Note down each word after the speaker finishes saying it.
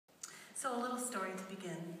So a little story to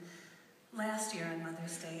begin. Last year on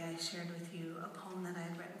Mother's Day, I shared with you a poem that I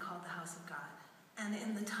had written called The House of God. And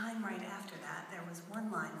in the time right after that, there was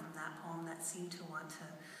one line from that poem that seemed to want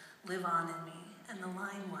to live on in me. And the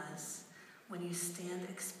line was, "When you stand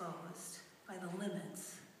exposed by the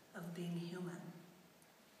limits of being human."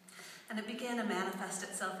 And it began to manifest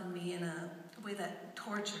itself in me in a way that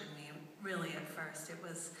tortured me, really, at first. It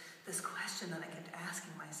was this question that I kept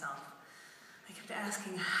asking myself. I kept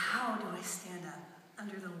asking, how do I stand up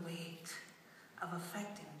under the weight of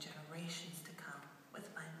affecting generations to come with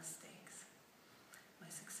my mistakes, my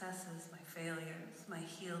successes, my failures, my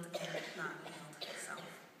healed and not healed self?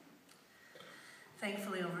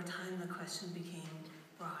 Thankfully, over time, the question became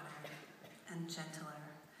broader and gentler.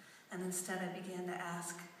 And instead, I began to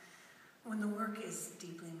ask, when the work is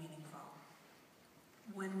deeply meaningful,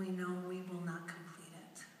 when we know we will not complete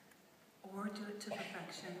it, or do it to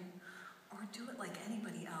perfection, or do it like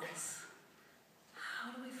anybody else,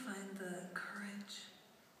 how do we find the courage,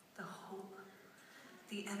 the hope,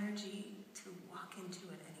 the energy to walk into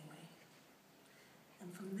it anyway?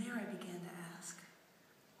 And from there I began to ask,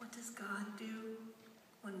 what does God do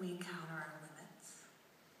when we encounter our limits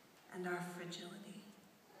and our fragility?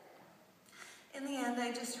 In the end,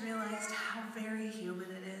 I just realized how very human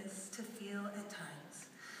it is to feel at times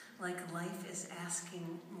like life is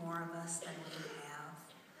asking more of us than we have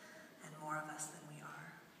and more of us than we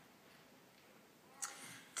are.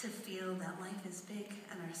 To feel that life is big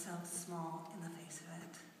and ourselves small in the face of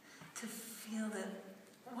it. To feel that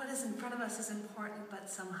what is in front of us is important, but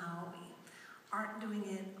somehow we aren't doing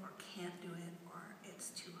it or can't do it or it's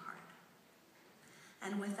too hard.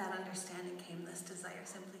 And with that understanding came this desire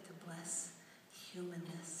simply to bless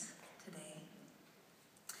humanness today.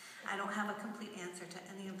 I don't have a complete answer to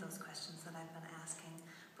any of those questions that I've been asking,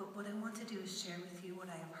 but what I want to do is share with you what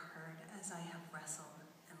I have heard as I have wrestled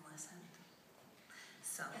and listened.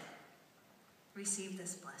 So, receive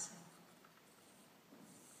this blessing.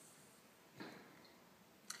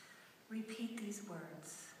 Repeat these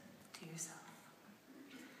words to yourself.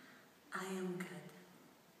 I am good.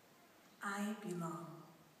 I belong.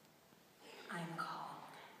 I am called.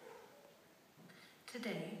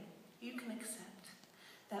 Today, you can accept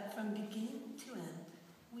that from beginning to end,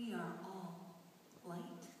 we are all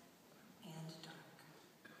light and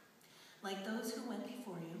dark. Like those who went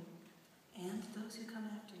before you and those who come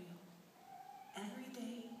after you. Every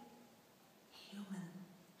day, human.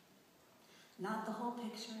 Not the whole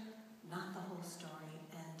picture, not the whole story,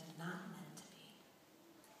 and not meant to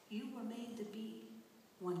be. You were made to be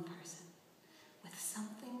one person with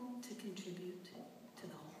something to contribute to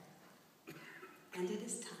the whole. And it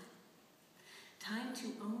is time. Time to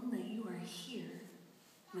own that you are here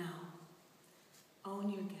now.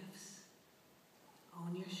 Own your gifts.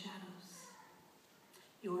 Own your shadows.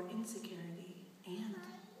 Your insecurity and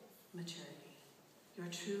maturity. Your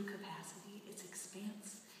true capacity, its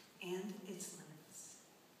expanse and its limits.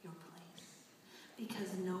 Your place.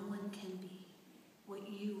 Because no one can be what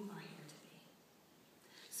you are here to be.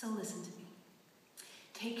 So listen to me.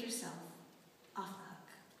 Take yourself off the hook.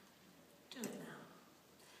 Do it now.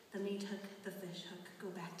 The meat hook, the fish hook, go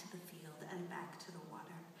back to the field and back to the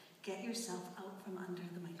water. Get yourself out from under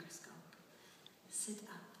the microscope. Sit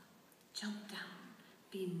up, jump down,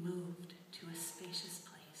 be moved to a spacious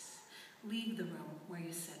place. Leave the room where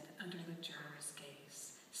you sit under the juror's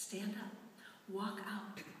gaze. Stand up, walk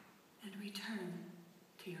out, and return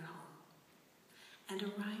to your home. And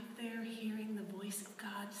arrive there hearing the voice of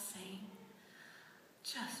God saying,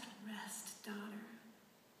 just rest, daughter.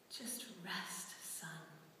 Just rest, son.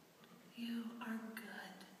 You are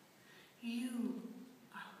good. You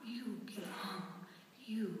belong.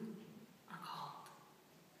 You are called.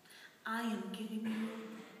 I am giving you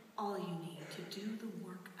all you need to do the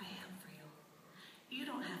work I have for you. You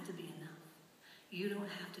don't have to be enough. You don't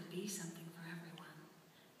have to be something for everyone.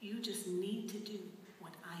 You just need to do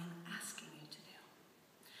what I am asking you to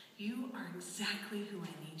do. You are exactly who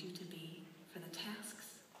I need you to be for the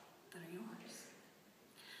tasks that are yours.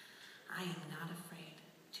 I am not afraid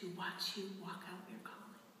to watch you walk out your calling.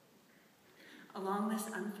 Along this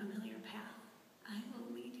unfamiliar path, I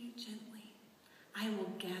will lead you gently. I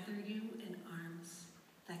will gather you in arms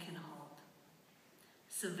that can hold.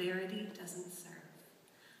 Severity doesn't serve.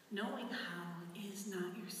 Knowing how is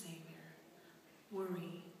not your savior.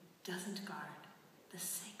 Worry doesn't guard the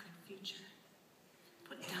sacred future.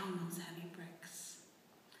 Put down those heavy bricks.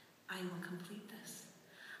 I will complete this.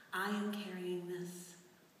 I am carrying this.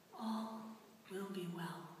 All will be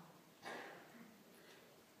well.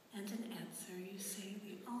 And in answer, you say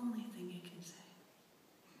the only thing you can say.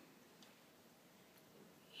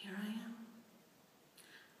 Here I am.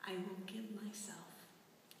 I will give myself.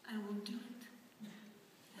 I will do it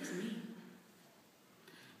as me.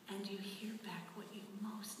 And you hear back what you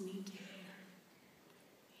most need to hear.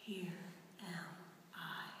 Here am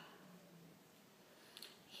I.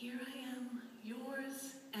 Here I am,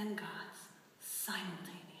 yours and God's,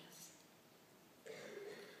 simultaneous.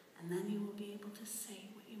 And then you will be able to say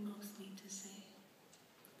what you most need to say.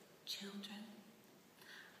 Children,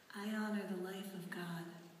 I honor the life of God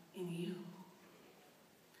in you.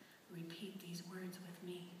 Repeat these words with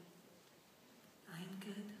me. I am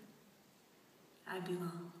good. I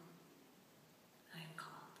belong.